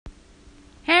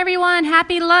everyone.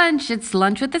 Happy lunch. It's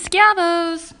Lunch with the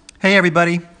Schiavos. Hey,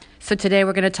 everybody. So today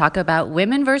we're going to talk about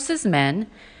women versus men,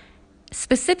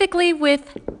 specifically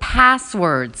with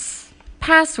passwords.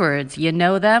 Passwords. You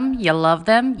know them, you love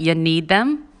them, you need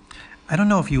them. I don't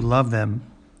know if you love them.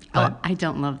 Oh, I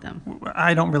don't love them.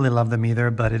 I don't really love them either,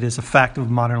 but it is a fact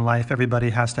of modern life. Everybody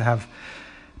has to have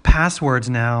passwords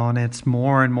now, and it's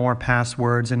more and more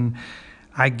passwords. And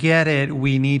I get it.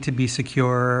 We need to be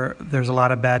secure. There's a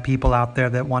lot of bad people out there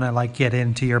that want to get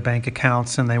into your bank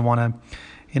accounts, and they want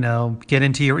to, get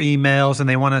into your emails, and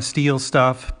they want to steal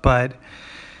stuff. But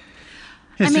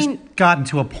it's just gotten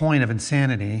to a point of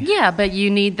insanity. Yeah, but you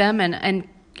need them,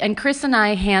 and Chris and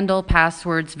I handle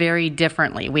passwords very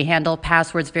differently. We handle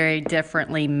passwords very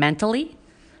differently mentally,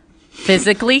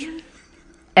 physically,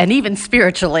 and even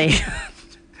spiritually.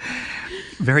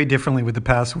 Very differently with the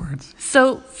passwords.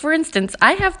 So, for instance,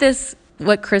 I have this,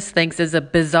 what Chris thinks is a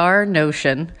bizarre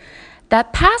notion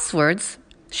that passwords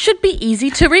should be easy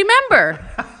to remember.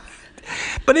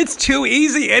 But it's too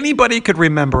easy. Anybody could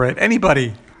remember it.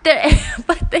 Anybody.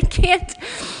 But they can't.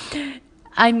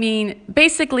 I mean,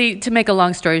 basically, to make a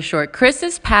long story short,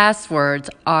 Chris's passwords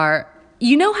are,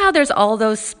 you know how there's all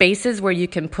those spaces where you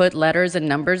can put letters and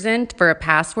numbers in for a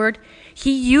password?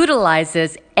 He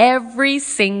utilizes every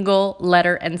single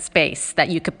letter and space that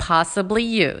you could possibly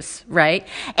use, right?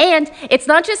 And it's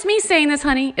not just me saying this,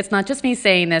 honey. It's not just me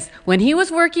saying this. When he was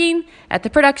working at the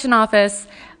production office,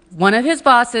 one of his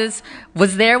bosses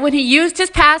was there when he used his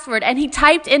password, and he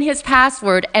typed in his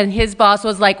password, and his boss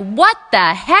was like, "What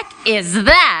the heck is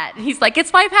that?" He's like,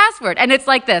 "It's my password." And it's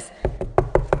like this.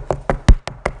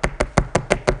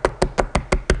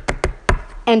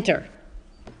 Enter.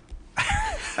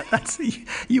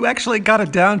 You actually got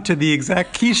it down to the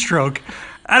exact keystroke.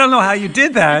 I don't know how you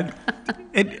did that.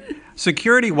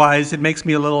 Security-wise, it makes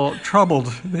me a little troubled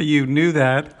that you knew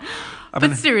that.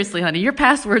 But seriously, honey, your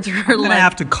passwords are I'm going to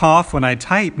have to cough when I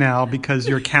type now because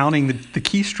you're counting the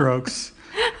keystrokes.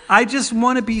 I just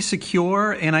want to be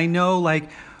secure, and I know, it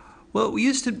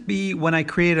used to be when I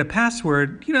created a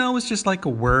password, it was just like a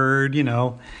word,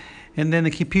 and then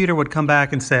the computer would come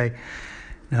back and say,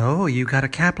 "No, you got to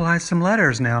capitalize some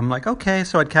letters now." I'm like, okay,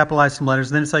 so I'd capitalize some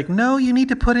letters. And then it's like, "No, you need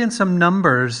to put in some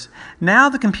numbers." Now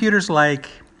the computer's like,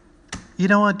 "You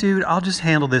know what, dude? I'll just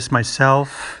handle this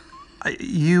myself.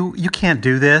 You can't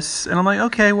do this." And I'm like,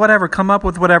 okay, whatever. Come up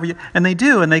with whatever. And they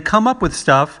do, and they come up with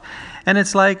stuff. And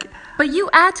it's like... But you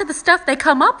add to the stuff they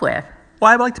come up with.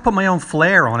 Well, I like to put my own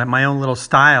flair on it, my own little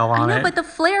style on it. I know, but the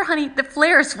flair, honey, the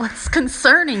flair is what's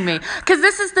concerning me. Because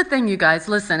this is the thing, you guys.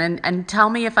 Listen, and tell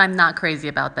me if I'm not crazy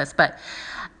about this. But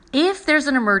if there's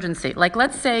an emergency,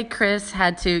 let's say Chris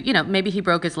had to, maybe he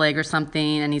broke his leg or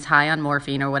something and he's high on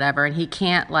morphine or whatever, and he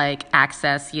can't,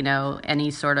 access,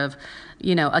 any sort of,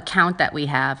 account that we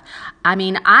have. I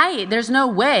mean, there's no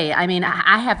way. I mean,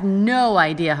 I have no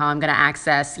idea how I'm going to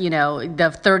access,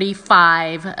 the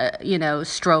 35,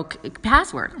 stroke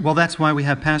password. Well, that's why we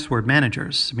have password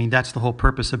managers. I mean, that's the whole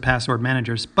purpose of password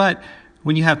managers. But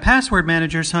when you have password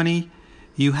managers, honey,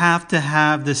 you have to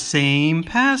have the same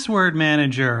password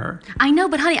manager. I know,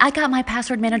 but honey, I got my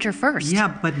password manager first. Yeah,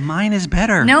 but mine is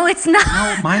better. No, it's not.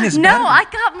 No, mine is better. No, I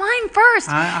got mine first.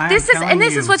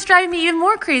 This is what's driving me even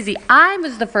more crazy. I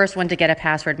was the first one to get a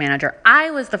password manager.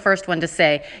 I was the first one to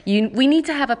say, we need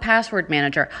to have a password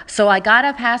manager. So I got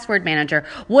a password manager.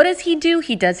 What does he do?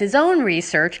 He does his own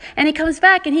research, and he comes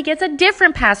back and he gets a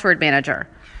different password manager.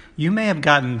 You may have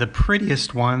gotten the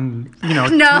prettiest one, No.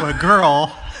 to a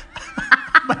girl.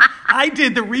 But I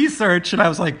did the research, and I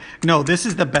was like, no, this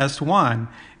is the best one.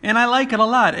 And I like it a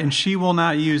lot, and she will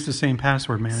not use the same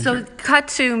password manager. So cut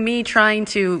to me trying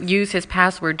to use his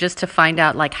password just to find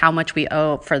out how much we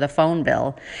owe for the phone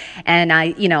bill. And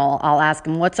I'll ask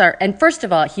him and first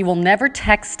of all, he will never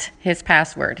text his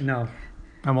password. No,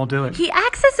 I won't do it. He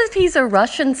acts as if he's a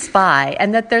Russian spy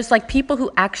and that there's people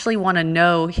who actually want to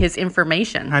know his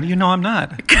information. How do you know I'm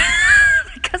not?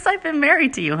 Because I've been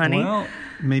married to you, honey. Well,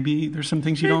 maybe there's some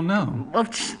things you don't know. Well,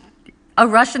 a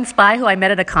Russian spy who I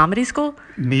met at a comedy school?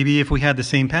 Maybe if we had the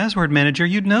same password manager,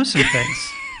 you'd know some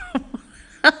things.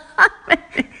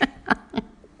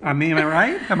 I mean, am I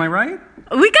right? Am I right?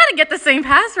 We got to get the same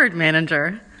password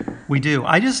manager. We do.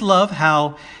 I just love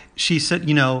how she said,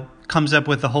 comes up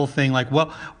with the whole thing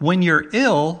well, when you're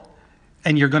ill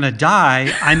and you're going to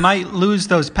die, I might lose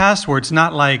those passwords,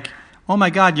 not oh my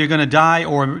God, you're going to die,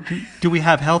 or do we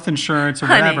have health insurance or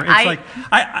whatever? Honey,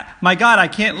 it's my God, I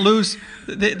can't lose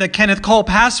the Kenneth Cole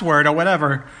password or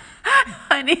whatever.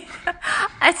 Honey,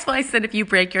 that's why I said if you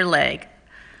break your leg,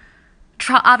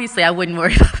 obviously I wouldn't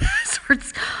worry about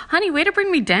passwords. Honey, way to bring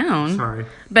me down. Sorry.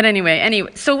 But anyway,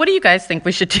 so what do you guys think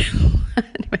we should do?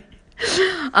 Anyway.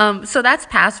 So that's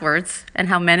passwords and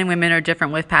how men and women are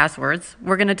different with passwords.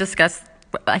 We're going to discuss,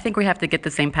 I think we have to get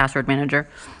the same password manager.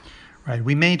 Right.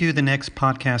 We may do the next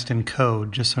podcast in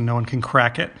code just so no one can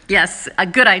crack it. Yes, a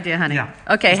good idea, honey. Yeah.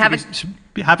 Okay, have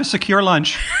a secure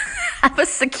lunch. have a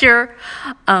secure,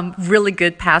 really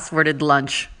good passworded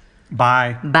lunch.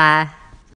 Bye. Bye.